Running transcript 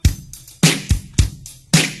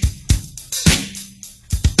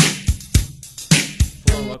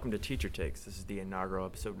and welcome to Teacher Takes. This is the inaugural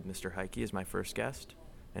episode with Mr. Heidtke as my first guest.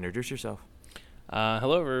 Introduce yourself.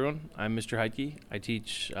 Hello, everyone. I'm Mr. Heidtke. I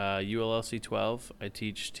teach ULLC 12. I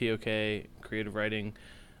teach TOK, creative writing,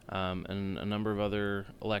 and a number of other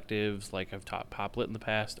electives, like I've taught Pop Lit in the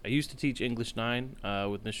past. I used to teach English 9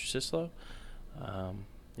 with Mr. Sislow.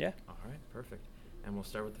 Yeah. All right, perfect. And we'll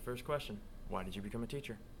start with the first question. Why did you become a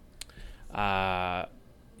teacher?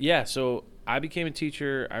 So I became a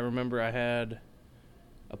teacher. I remember I had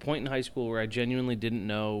a point in high school where I genuinely didn't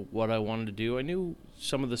know what I wanted to do. I knew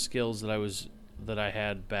some of the skills that I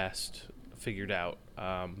had best figured out,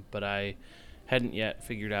 but I hadn't yet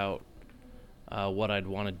figured out what I'd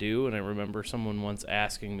want to do. And I remember someone once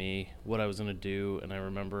asking me what I was going to do, and I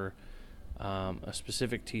remember a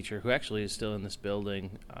specific teacher who actually is still in this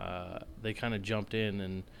building. They kind of jumped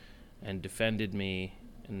in and defended me,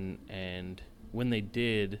 and when they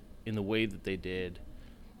did, in the way that they did,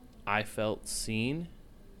 I felt seen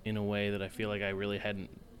in a way that I feel like I really hadn't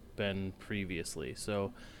been previously.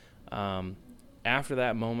 So after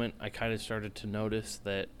that moment, I kind of started to notice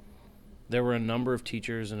that there were a number of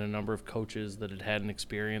teachers and a number of coaches that had an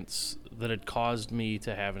experience that had caused me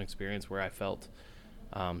to have an experience where I felt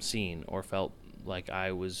seen or felt like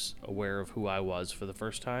I was aware of who I was for the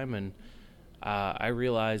first time. And I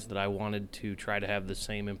realized that I wanted to try to have the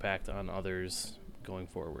same impact on others going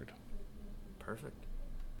forward. Perfect.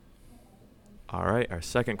 All right, our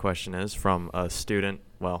second question is from a student,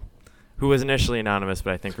 who was initially anonymous,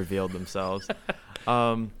 but I think revealed themselves.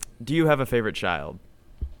 Do you have a favorite child?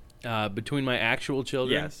 Between my actual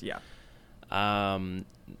children? Yes, yeah.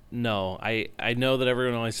 No. I know that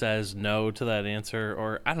everyone always says no to that answer,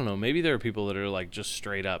 or I don't know, maybe there are people that are like just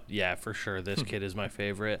straight up, yeah, for sure, this kid is my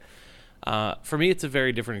favorite. For me, it's a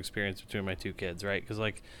very different experience between my two kids, right? Because,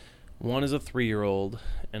 like, one is a 3-year-old,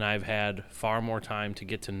 and I've had far more time to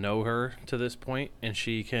get to know her to this point, and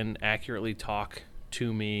she can accurately talk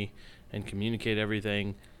to me and communicate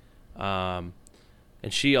everything. And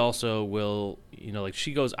she also will,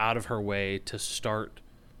 she goes out of her way to start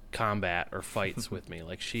combat or fights with me.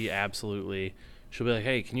 Like, she'll be like,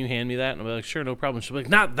 hey, can you hand me that? And I'll be like, sure, no problem. She'll be like,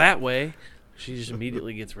 not that way. She just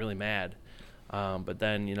immediately gets really mad. But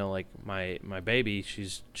then, my baby,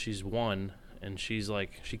 she's 1, and she's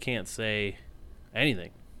like, she can't say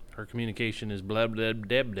anything. Her communication is blab, blab,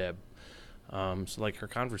 deb, deb. So, like, her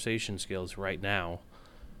conversation skills right now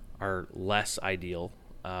are less ideal.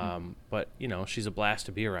 But, she's a blast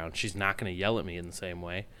to be around. She's not going to yell at me in the same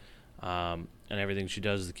way. And everything she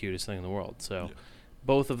does is the cutest thing in the world. So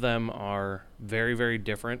both of them are very, very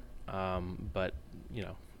different. But,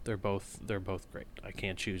 they're both great. I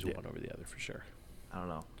can't choose one over the other for sure. I don't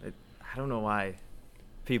know. I don't know why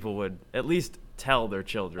people would at least tell their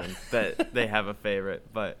children that they have a favorite.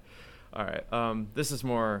 But all right, this is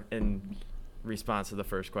more in response to the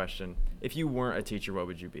first question. If you weren't a teacher, what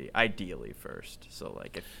would you be? Ideally, first. So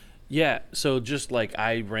like, so just like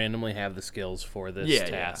I randomly have the skills for this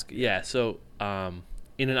task. Yeah. So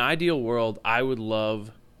in an ideal world, I would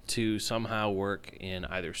love to somehow work in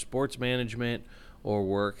either sports management or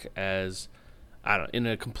work as, in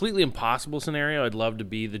a completely impossible scenario, I'd love to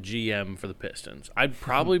be the GM for the Pistons. I'd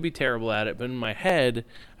probably be terrible at it, but in my head,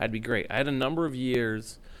 I'd be great. I had a number of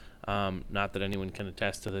years, not that anyone can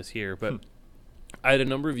attest to this here, but I had a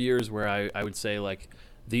number of years where I would say, like,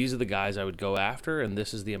 these are the guys I would go after, and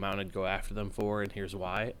this is the amount I'd go after them for, and here's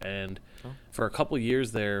why. And for a couple of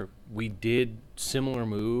years there, we did similar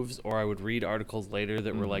moves, or I would read articles later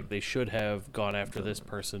that were like, they should have gone after this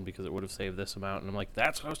person because it would have saved this amount. And I'm like,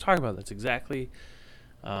 that's what I was talking about. That's exactly.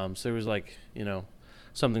 So there was, like,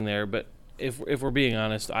 something there. But if we're being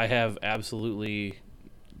honest, I have absolutely,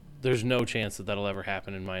 there's no chance that that'll ever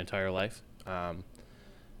happen in my entire life.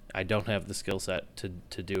 I don't have the skill set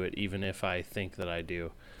to do it, even if I think that I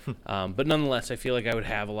do. But nonetheless, I feel like I would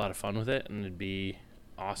have a lot of fun with it, and it'd be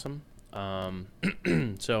awesome.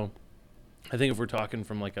 So I think if we're talking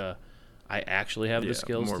from like I actually have the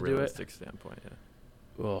skills to do it. More realistic standpoint, yeah.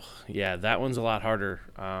 Well, yeah, that one's a lot harder.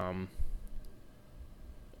 I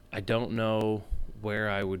don't know where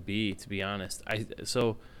I would be, to be honest.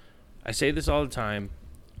 So I say this all the time.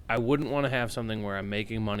 I wouldn't want to have something where I'm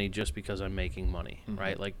making money just because I'm making money,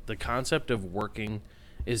 right? Like, the concept of working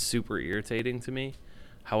is super irritating to me.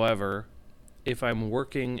 However, if I'm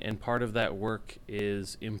working and part of that work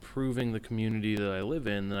is improving the community that I live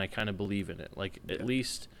in, then I kind of believe in it. Like, at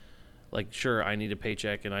least, like, sure, I need a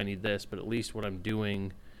paycheck and I need this, but at least what I'm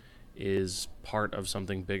doing is part of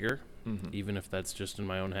something bigger, even if that's just in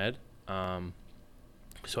my own head.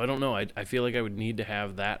 So I don't know. I feel like I would need to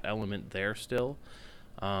have that element there still.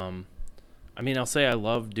 I mean, I'll say I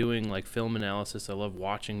love doing, like, film analysis. I love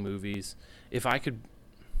watching movies. If I could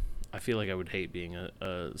I feel like I would hate being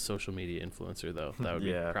a social media influencer, though. That would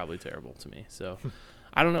be probably terrible to me. So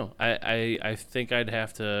I don't know. I think I'd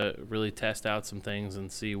have to really test out some things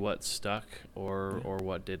and see what stuck or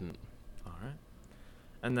what didn't. All right.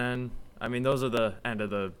 And then, I mean, those are the end of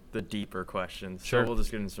the deeper questions. Sure. So we'll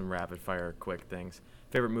just get into some rapid fire quick things.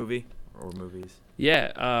 Favorite movie or movies?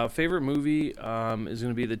 Yeah. Favorite movie is going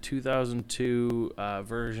to be the 2002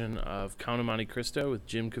 version of Count of Monte Cristo with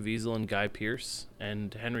Jim Caviezel and Guy Pearce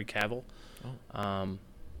and Henry Cavill. Oh.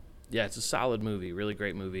 Yeah, it's a solid movie. Really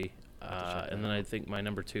great movie. And then I think my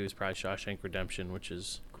number 2 is probably Shawshank Redemption, which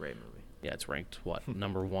is great movie. Yeah, it's ranked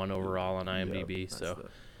number 1 overall on IMDb.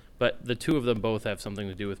 But the two of them both have something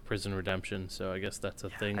to do with prison redemption, so I guess that's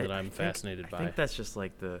a thing that I'm fascinated by. I think that's just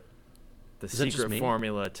like the secret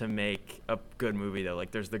formula to make a good movie, though.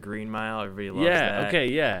 Like, there's the Green Mile. Everybody loves that. Yeah.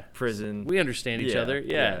 Okay. Yeah. Prison. We understand each other.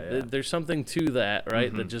 Yeah. There's something to that,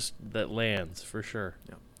 right? Mm-hmm. that lands for sure.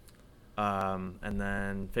 Yeah. And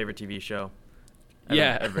then favorite TV show.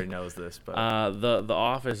 Everybody knows this, but The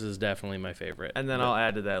Office is definitely my favorite. And then I'll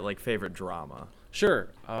add to that, like, favorite drama. Sure.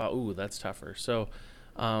 That's tougher. So,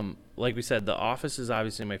 like we said, The Office is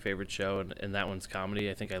obviously my favorite show, and that one's comedy.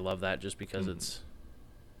 I think I love that just because it's,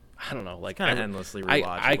 I don't know, like, kind of endlessly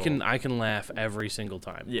rewatchable. I can laugh every single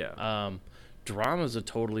time. Yeah. Drama's a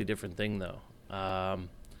totally different thing, though.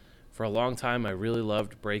 For a long time, I really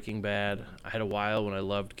loved Breaking Bad. I had a while when I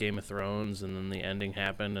loved Game of Thrones, and then the ending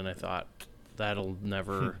happened, and I thought, that'll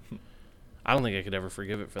never I don't think I could ever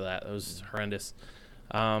forgive it for that. That was horrendous.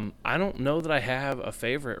 I don't know that I have a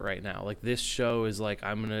favorite right now. Like, this show is like,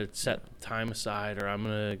 I'm going to set time aside, or I'm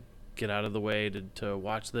going to get out of the way to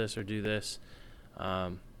watch this or do this.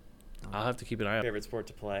 I'll have to keep an eye on. Favorite sport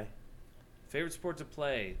to play? Favorite sport to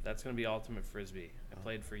play? That's going to be ultimate frisbee. I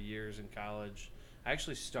played for years in college. I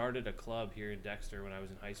actually started a club here in Dexter when I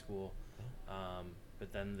was in high school.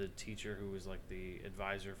 But then the teacher who was like the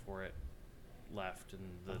advisor for it left, and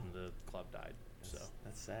then the club died.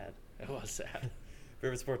 That's sad. It was sad.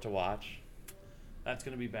 Favorite sport to watch? That's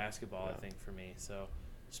going to be basketball, I think, for me. So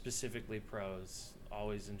specifically pros.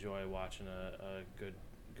 Always enjoy watching a good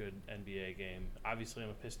NBA game. Obviously, I'm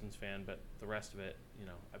a Pistons fan, but the rest of it,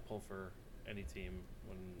 I pull for any team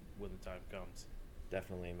when the time comes.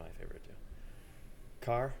 Definitely my favorite too.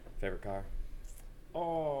 Favorite car?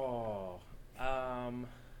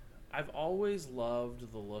 I've always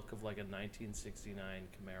loved the look of like a 1969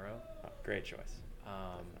 Camaro. Oh, great choice.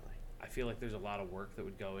 I feel like there's a lot of work that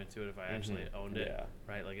would go into it if I actually owned it. Yeah.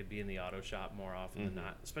 Right? Like, it'd be in the auto shop more often than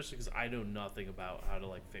not, especially because I know nothing about how to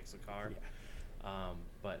like fix a car. Yeah.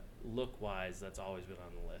 But look-wise, that's always been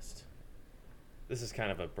on the list. This is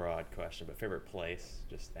kind of a broad question, but favorite place,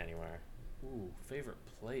 just anywhere. Ooh, favorite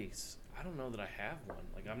place. I don't know that I have one.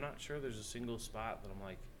 Like, I'm not sure there's a single spot that I'm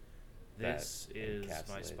like, this is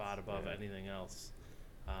my spot above anything else.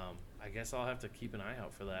 I guess I'll have to keep an eye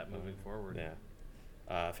out for that moving forward.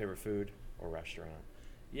 Yeah. Favorite food or restaurant?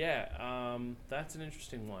 Yeah, that's an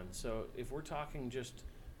interesting one. So if we're talking just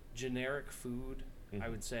generic food, I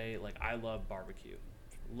would say, like, I love barbecue.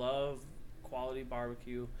 Love quality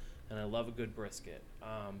barbecue, and I love a good brisket.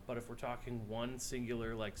 But if we're talking one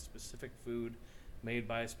singular, like, specific food made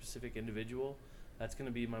by a specific individual, that's going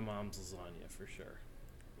to be my mom's lasagna for sure.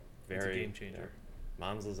 It's a game changer. Yeah.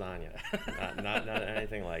 Mom's lasagna. not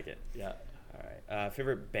anything like it. Yeah. All right.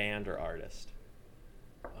 Favorite band or artist?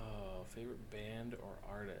 Oh, favorite band or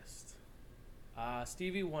artist?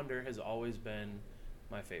 Stevie Wonder has always been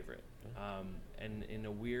my favorite. And in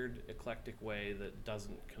a weird, eclectic way that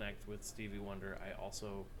doesn't connect with Stevie Wonder, I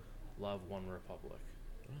also love One Republic.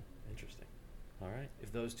 Oh, interesting. All right.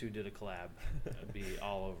 If those two did a collab, I'd be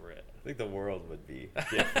all over it. I think the world would be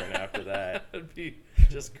different after that. It'd be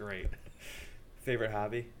just great. Favorite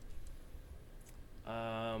hobby?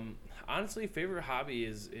 Honestly, favorite hobby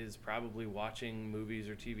is probably watching movies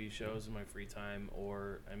or TV shows in my free time,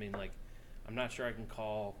 or, I mean, like, I'm not sure I can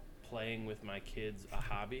call playing with my kids a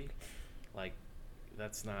hobby. Like,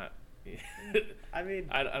 that's not... I mean,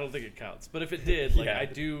 I don't think it counts. But if it did, like, I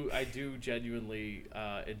do genuinely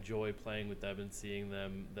enjoy playing with them and seeing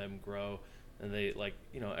them grow. And they, like,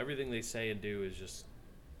 everything they say and do is just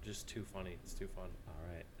too funny. It's too fun.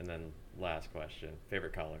 All right. And then last question,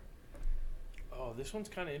 favorite color? Oh, this one's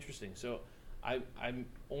kind of interesting. So I'm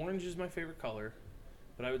orange is my favorite color,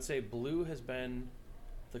 but I would say blue has been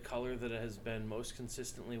the color that has been most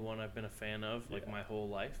consistently one I've been a fan of, like, my whole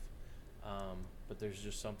life. But there's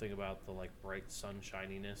just something about the, like, bright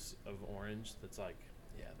sunshininess of orange that's like,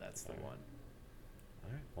 yeah, that's the one.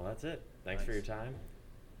 All right. Well, that's it. Thanks for your time.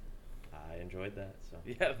 I enjoyed that. So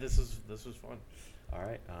yeah, this was fun. All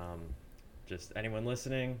right. Just anyone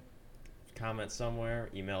listening, comment somewhere,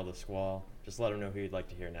 email the squall. Just let them know who you'd like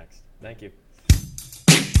to hear next. Thank you.